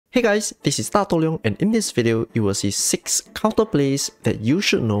Hey guys, this is DATOHLEONG, and in this video, you will see 6 counterplays that you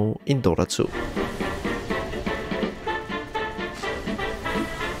should know in Dota 2.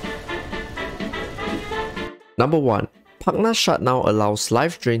 Number 1. Pugna Shut now allows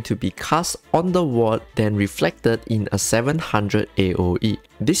Life Drain to be cast on the ward then reflected in a 700 AoE.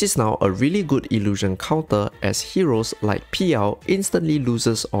 This is now a really good illusion counter as heroes like PL instantly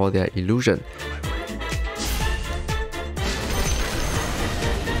loses all their illusion.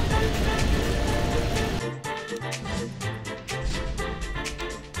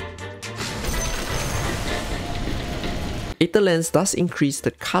 Aether Lens does increase the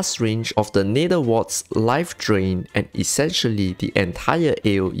cast range of the Nether Ward's Life Drain and essentially the entire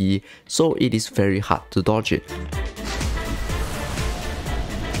AoE, so it is very hard to dodge it.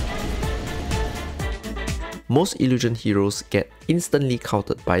 Most illusion heroes get instantly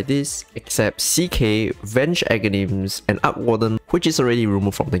countered by this, except CK, Venge Aghanim's, and Arc Warden, which is already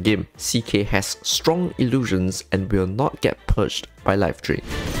removed from the game. CK has strong illusions and will not get purged by Life Drain.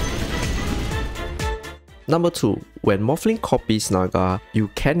 Number 2. When Morphling copies Naga, you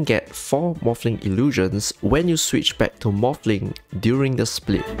can get 4 Morphling illusions when you switch back to Morphling during the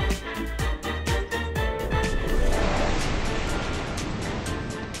split.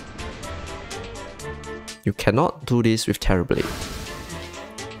 You cannot do this with Terrorblade.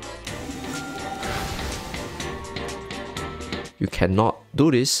 You cannot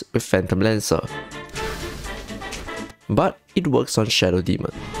do this with Phantom Lancer. But it works on Shadow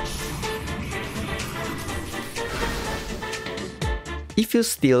Demon. If you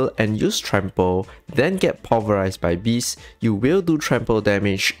steal and use Trample, then get pulverized by Beast, you will do trample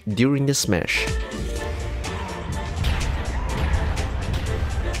damage during the smash.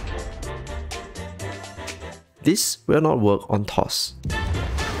 This will not work on Toss.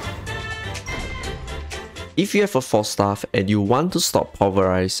 If you have a Force Staff and you want to stop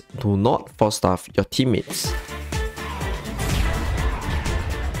pulverize, do not Force Staff your teammates.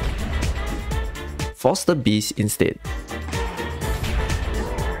 Force the Beast instead.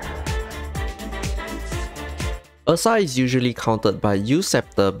 Ursa is usually countered by Use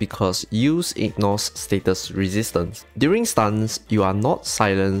Scepter because Use ignores status resistance. During stuns, you are not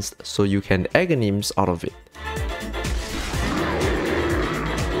silenced, so you can Aghanims out of it.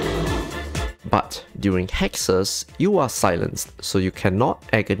 But during Hexes, you are silenced, so you cannot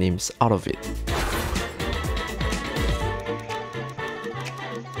Aghanims out of it.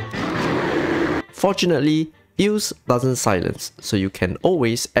 Fortunately, Use doesn't silence, so you can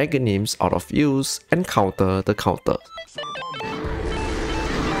always Aghanims out of Use and counter the counter.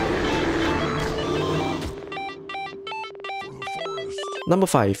 Number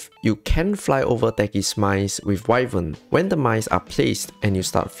 5. You can fly over Techi's mines with Wyvern. When the mines are placed and you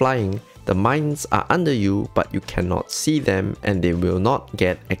start flying, the mines are under you but you cannot see them and they will not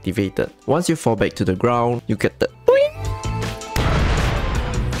get activated. Once you fall back to the ground, you get the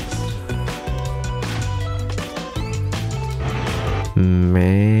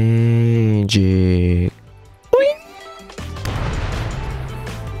magic.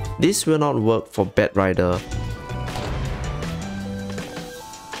 This will not work for Bat Rider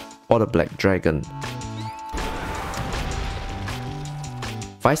or the Black Dragon.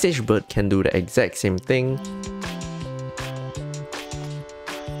 Visage Bird can do the exact same thing,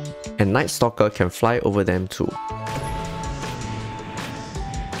 and Night Stalker can fly over them too.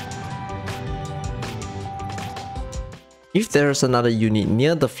 If there is another unit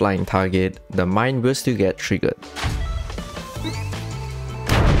near the flying target, the mine will still get triggered.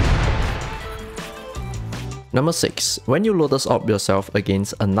 Number 6. When you Lotus Orb yourself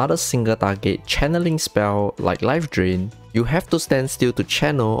against another single target channeling spell like Life Drain, you have to stand still to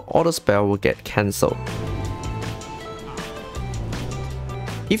channel or the spell will get cancelled.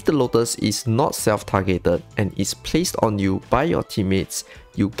 If the Lotus is not self-targeted and is placed on you by your teammates,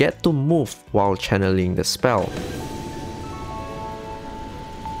 you get to move while channeling the spell.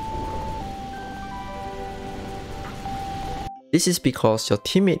 This is because your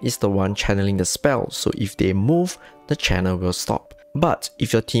teammate is the one channeling the spell, so if they move, the channel will stop. But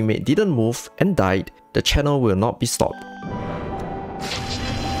if your teammate didn't move and died, the channel will not be stopped.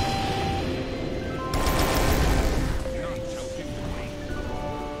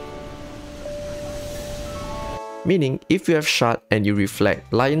 Meaning, if you have shot and you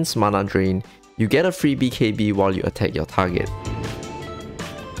reflect Lion's Mana Drain, you get a free BKB while you attack your target.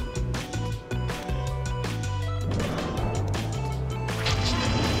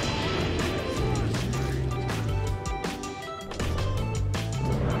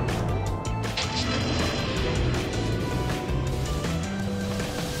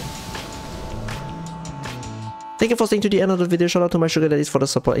 Thank you for staying to the end of the video. Shout out to my sugar daddies for the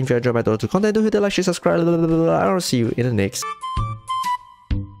support. If you enjoyed my Dota 2 content, do hit the like, share, subscribe. I'll see you in the next